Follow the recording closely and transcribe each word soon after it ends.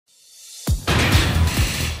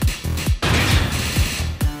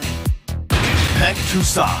Baek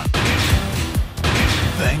Tucson.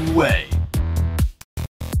 Feng Wei.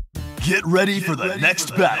 Get ready for the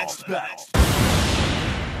next battle.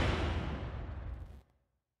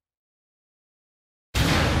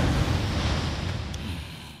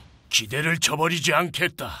 기대를 저버리지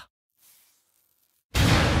않겠다.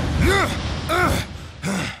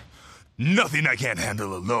 Nothing I can't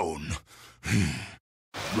handle alone.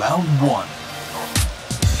 Round 1.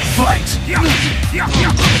 Fight!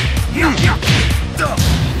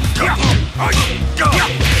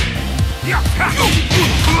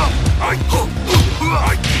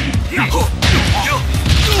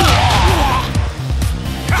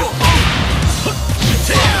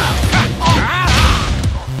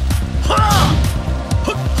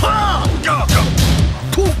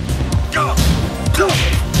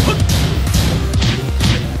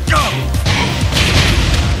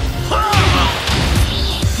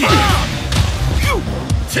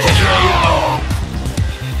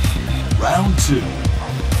 Round 2.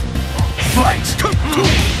 Fight!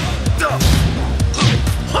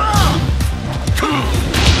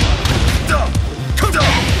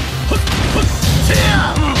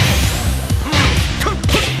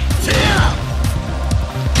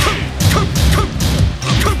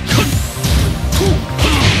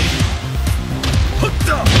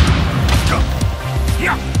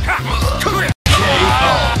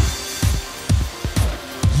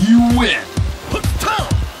 You win!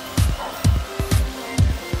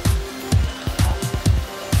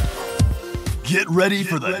 Get ready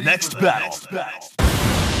for the next battle.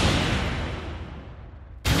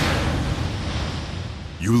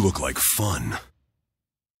 You look like fun.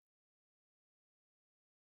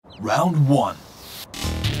 Round 1.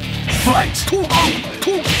 Fight!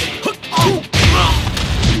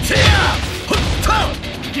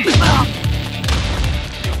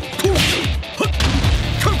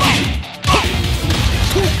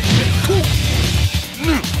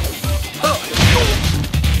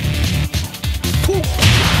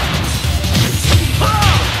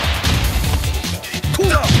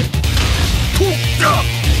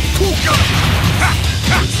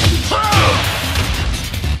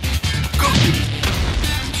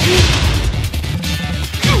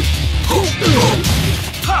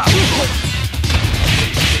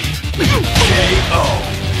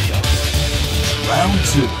 Round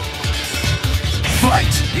 2.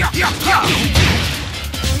 Fight!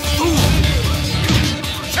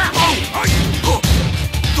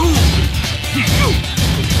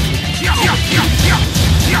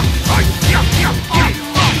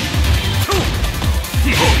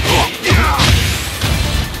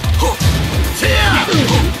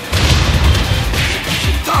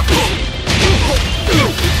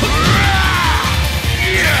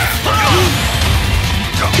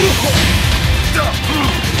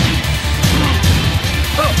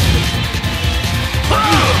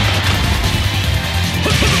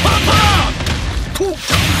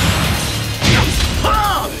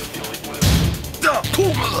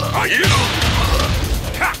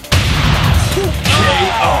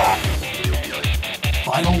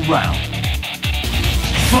 Final round.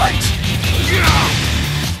 Fight!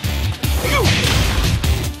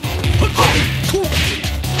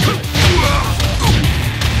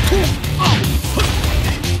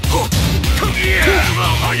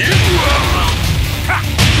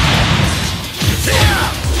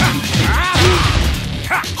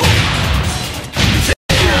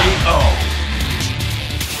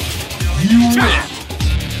 You win!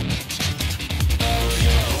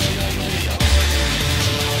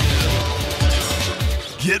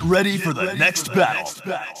 Get ready for the next battle.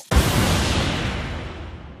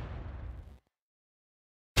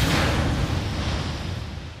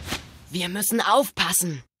 Wir müssen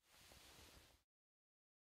aufpassen.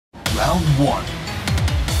 Round 1.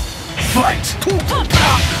 Fight!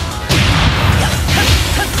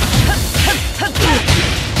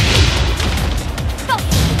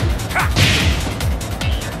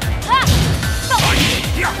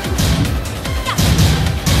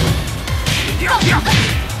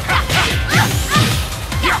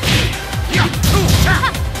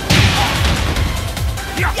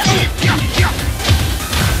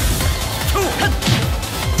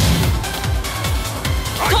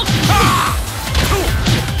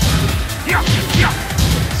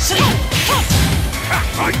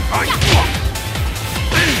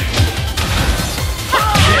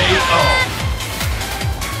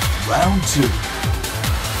 Round 2.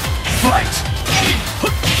 Fight!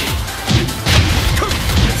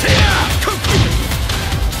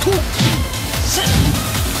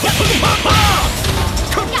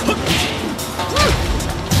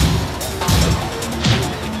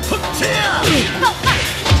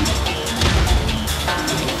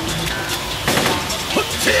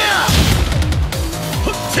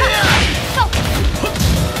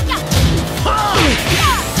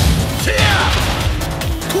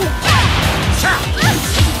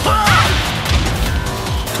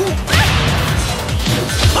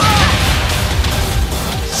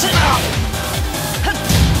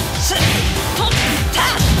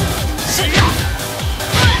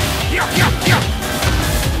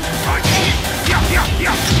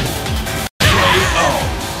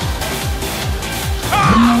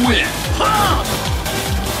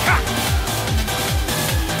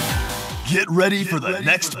 Get ready for the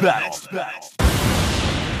next battle.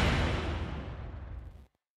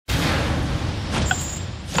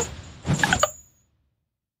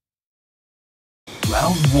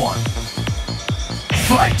 Round 1.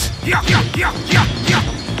 Fight! Yeah, yeah, yeah, yeah, yeah.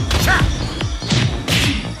 Cha!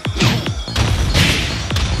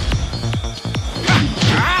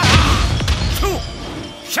 Two!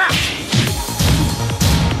 Cha!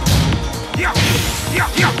 Yeah, yeah,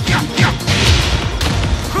 yeah, yeah, yeah.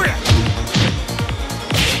 Quit!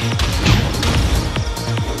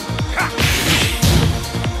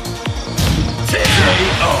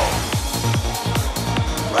 KO.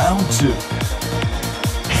 Round 2.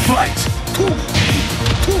 Fight!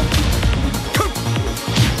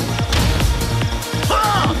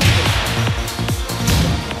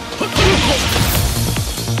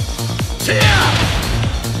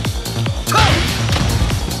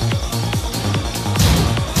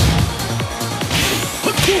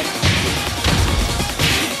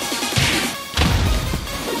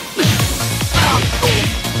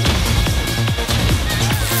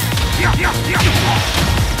 Yeah, yeah, yeah.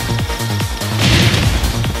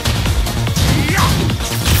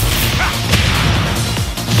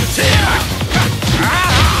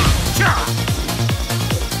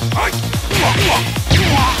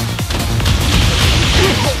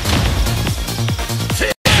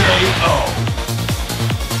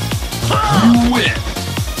 You win.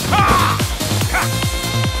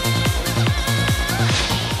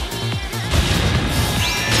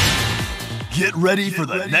 Get ready for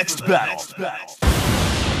the next battle.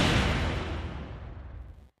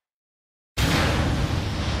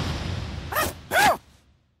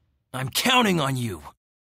 I'm counting on you.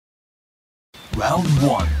 Round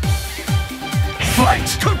 1.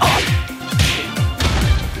 Fight!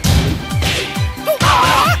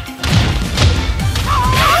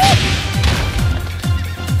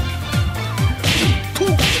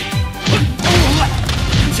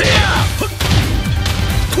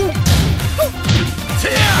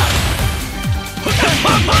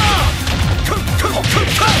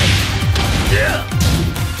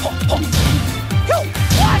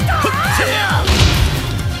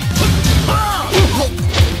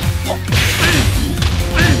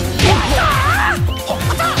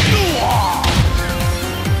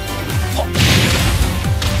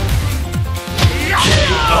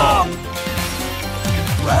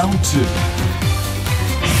 Round 2.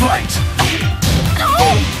 Fight!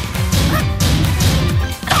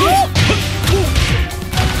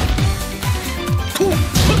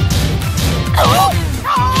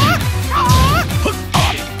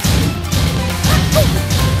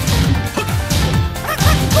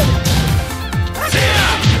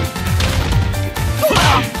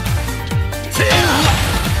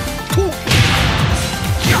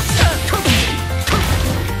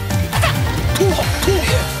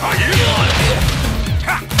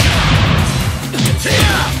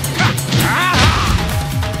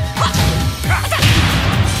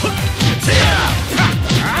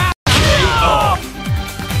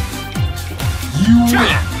 You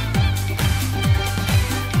win.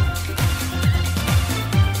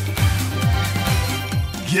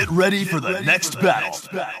 Get ready for the next battle.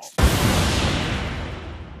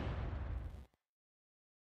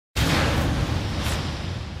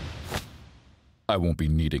 I won't be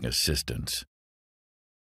needing assistance.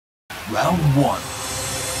 Round 1.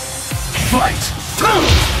 Fight!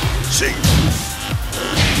 See.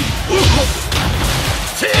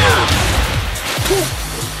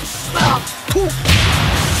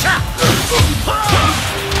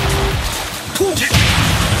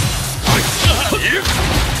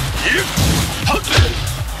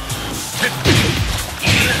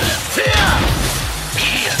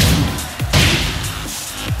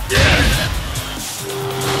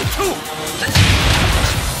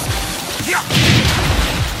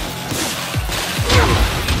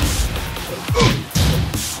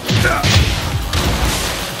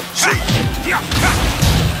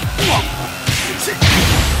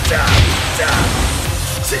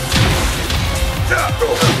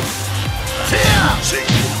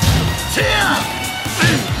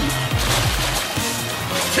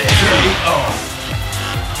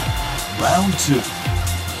 Round 2.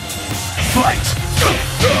 Fight!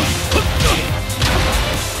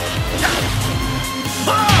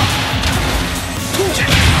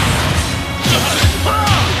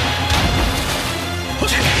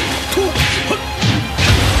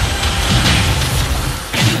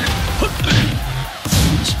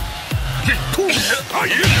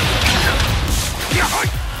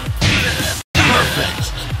 Perfect!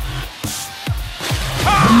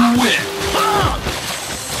 You win!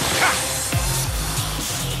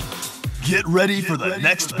 Get Get ready for the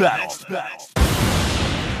next battle.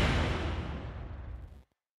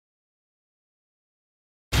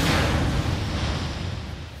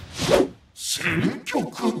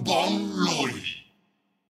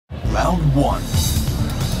 Round 1.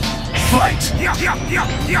 Fight! Yeah, yeah, yeah,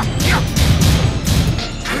 yeah, yeah.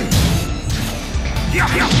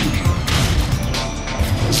 Yeah, yeah.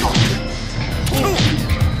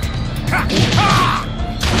 Ha, ha.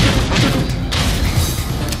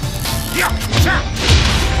 Yeah, cha.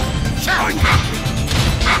 Cha. Cha.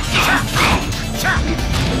 Cha.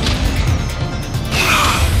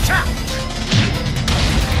 Cha.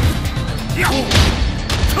 Yeah.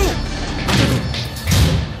 Two.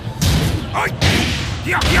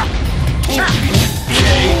 Yeah, yeah. Cha.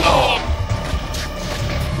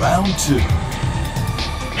 Round 2.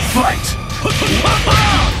 Fight!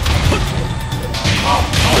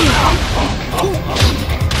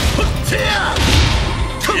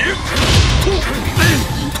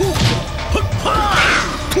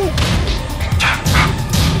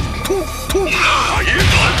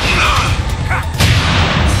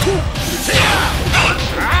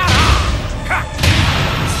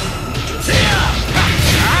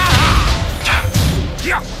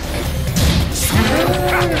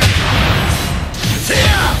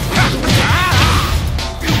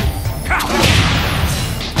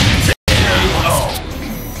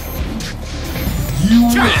 You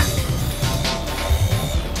win!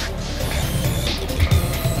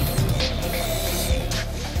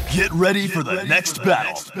 Get ready for the next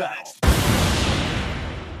battle.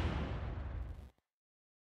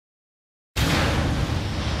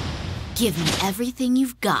 Give me everything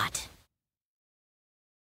you've got.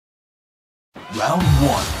 Round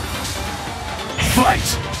 1.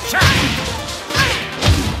 Fight!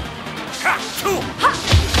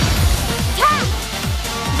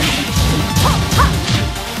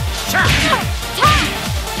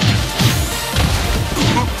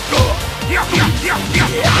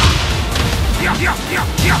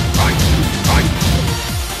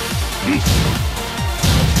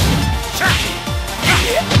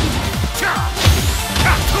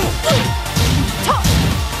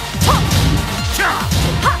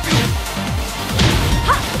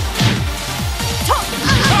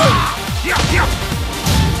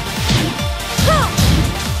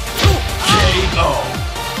 KO.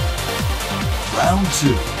 Round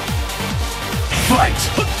 2. Fight!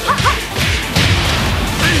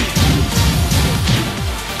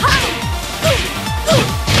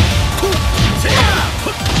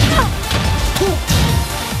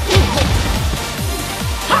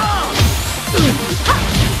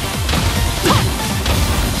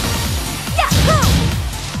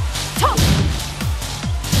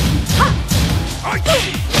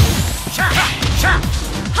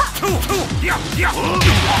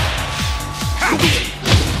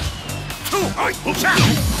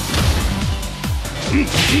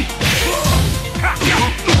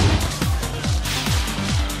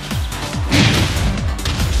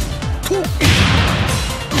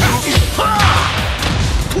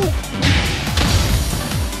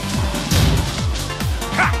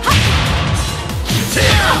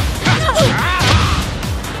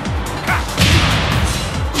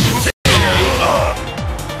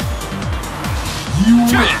 You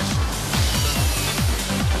win!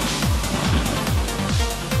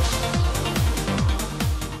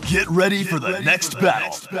 Get ready for the next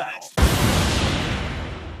battle.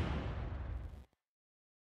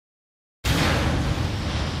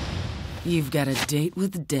 You've got a date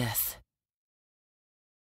with death.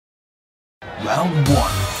 Round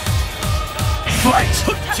 1. Fight!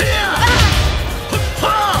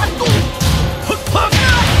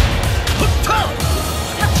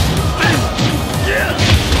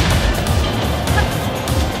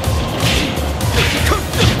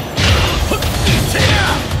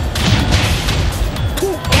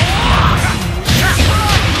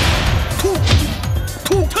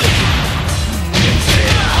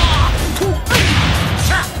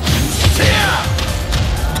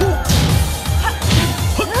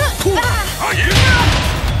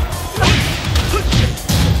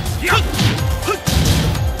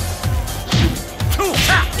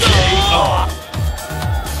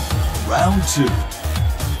 Round 2.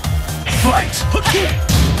 Fight!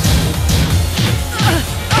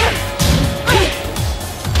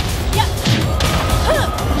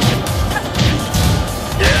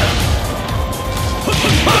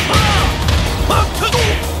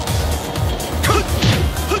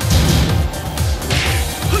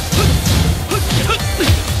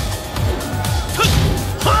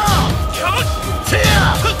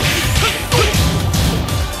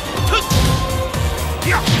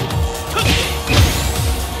 Yeah.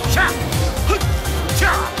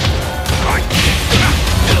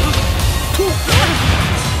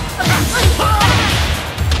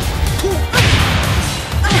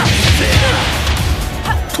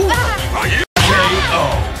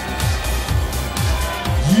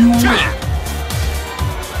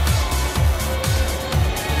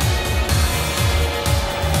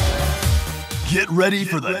 ready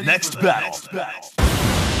for the next battle.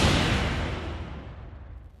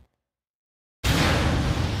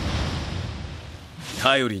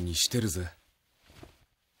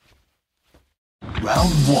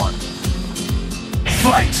 Round 1.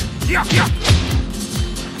 Fight!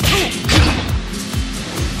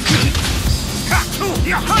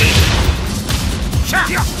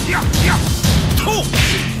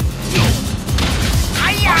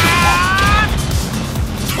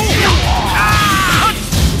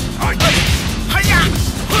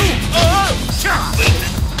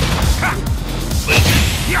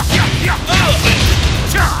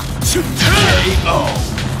 KO.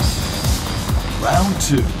 Round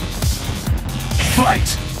 2.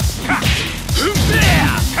 Fight!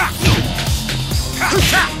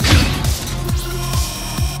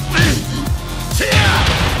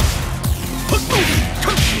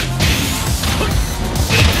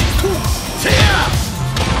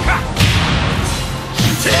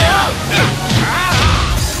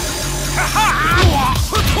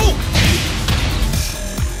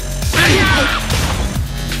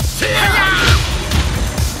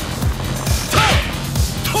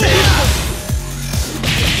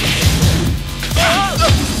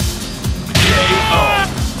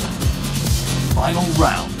 Final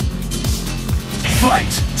round.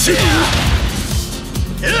 Fight!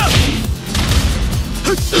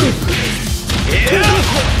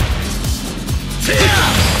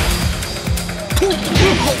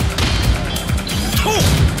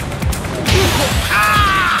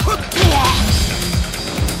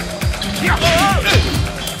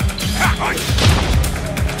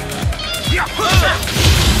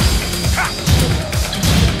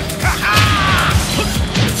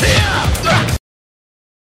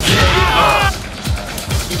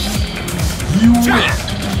 You win!